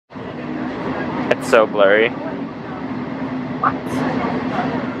It's so blurry.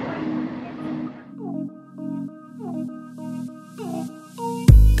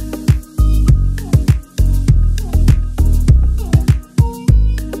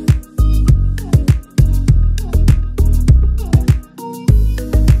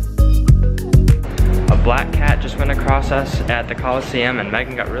 Black cat just went across us at the Colosseum and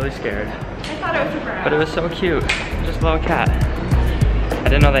Megan got really scared. I thought it was a brown. But it was so cute. Just a little cat. I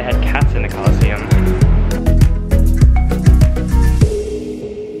didn't know they had cats in the Colosseum.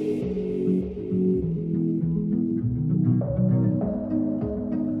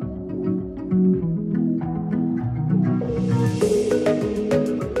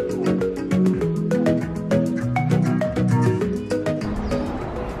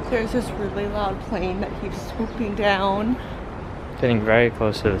 There's this really loud plane that keeps swooping down. Getting very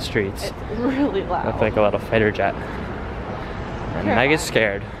close to the streets. It's really loud. Looked like a little fighter jet. And Terrifying. Meg is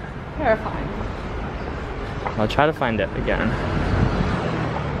scared. Terrifying. I'll try to find it again.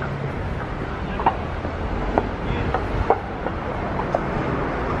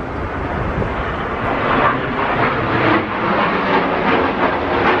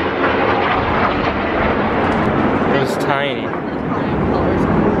 It was tiny.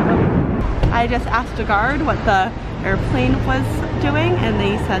 I just asked a guard what the airplane was doing, and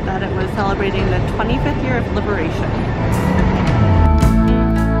they said that it was celebrating the 25th year of liberation.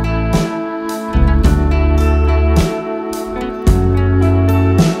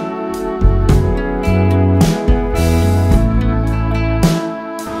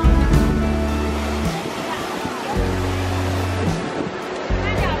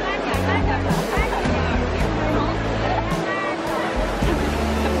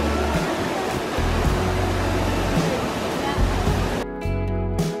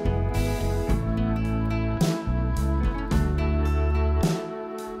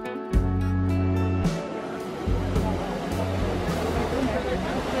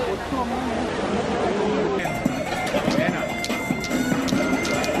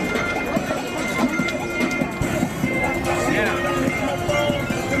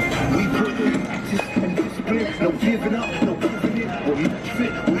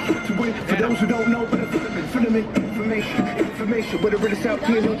 who don't know, but information, whether it's out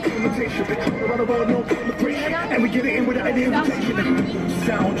here, no imitation, no immigration, and we get it in without any invitation.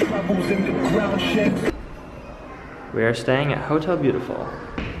 Sound travels in the ground sheds. We are staying at Hotel Beautiful.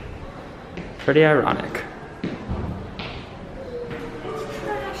 Pretty ironic. It's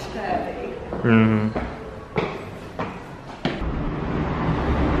trash day.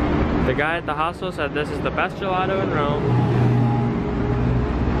 The guy at the hostel said this is the best gelato in Rome.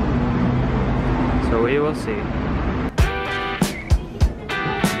 So we will see.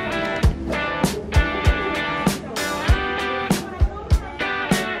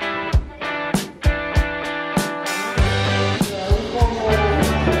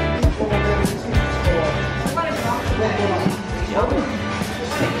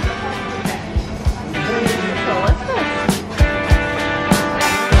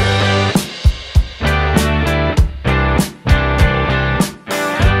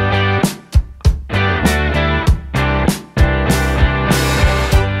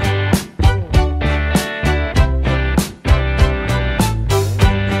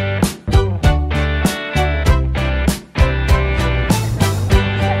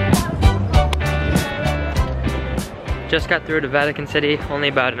 Just got through to Vatican City, only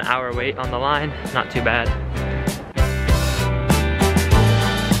about an hour wait on the line, not too bad.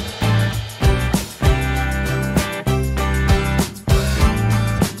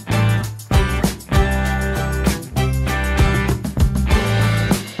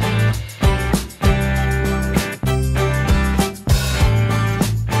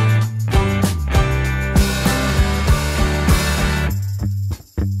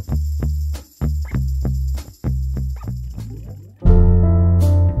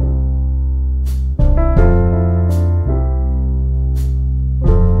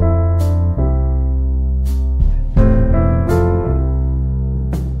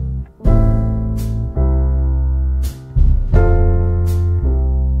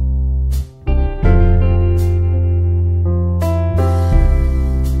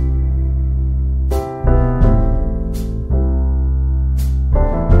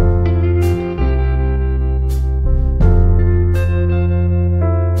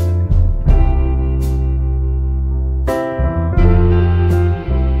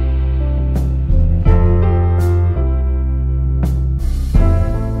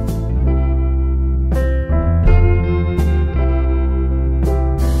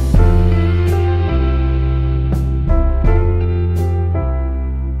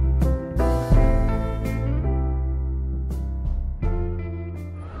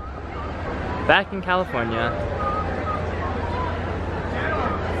 back in California.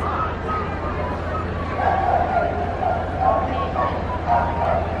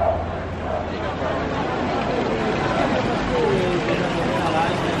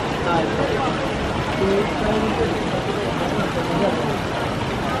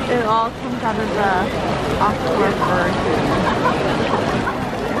 It all comes out of the offshore bird.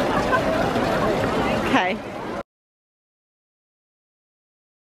 Okay.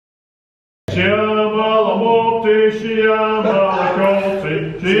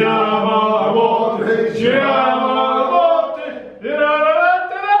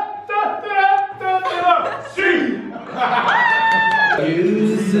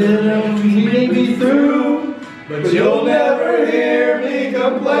 You make me through, but you'll never hear me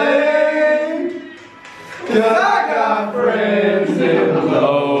complain. 'Cause I got friends in the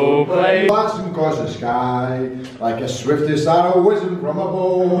low place. Blossom across the sky, like a swiftest arrow whizzing from a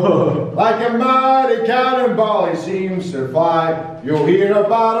bow. Like a mighty cannonball he seems to fly. You'll hear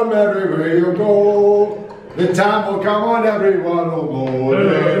about him everywhere you go. The time will come when everyone will know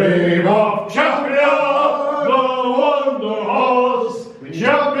the name of champion, the wonder horse.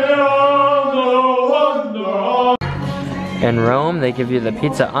 Champion, the wonder horse. In Rome, they give you the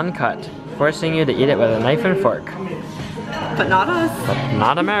pizza uncut, forcing you to eat it with a knife and fork. But not us. But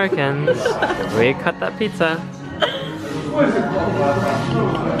not Americans. We cut that pizza.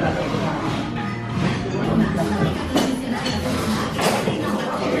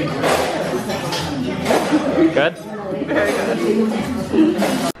 Good? Very good.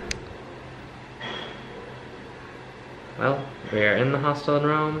 Well, we are in the hostel in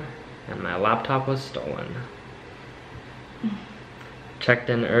Rome, and my laptop was stolen. Checked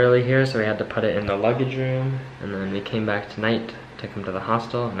in early here, so we had to put it in the luggage room, and then we came back tonight to come to the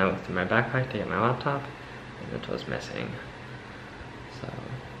hostel, and I looked in my backpack to get my laptop, and it was missing. So,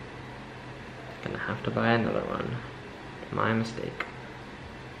 gonna have to buy another one. My mistake.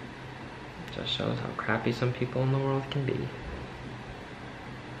 Just shows how crappy some people in the world can be.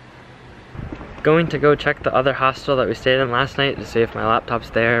 Going to go check the other hostel that we stayed in last night to see if my laptop's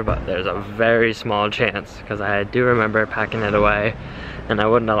there, but there's a very small chance because I do remember packing it away and I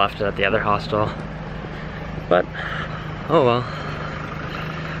wouldn't have left it at the other hostel. But, oh well,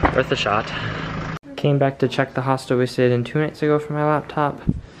 worth a shot. Came back to check the hostel we stayed in 2 nights ago for my laptop,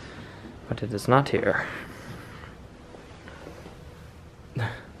 but it is not here.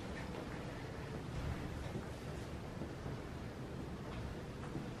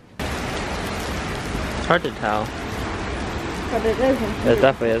 It's hard to tell. But it isn't. It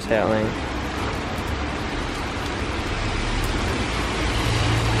definitely is hailing.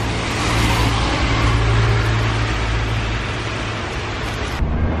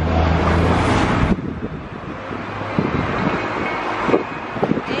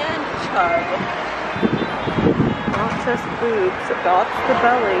 And chub. Not just boobs, adopts the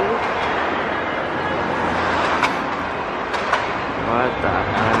belly. What the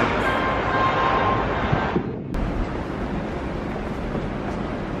heck?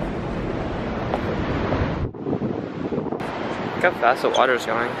 Look how fast the water's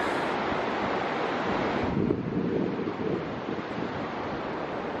going.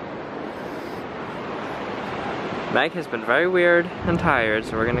 Meg has been very weird and tired,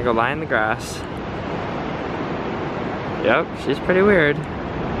 so we're gonna go lie in the grass. Yep, she's pretty weird.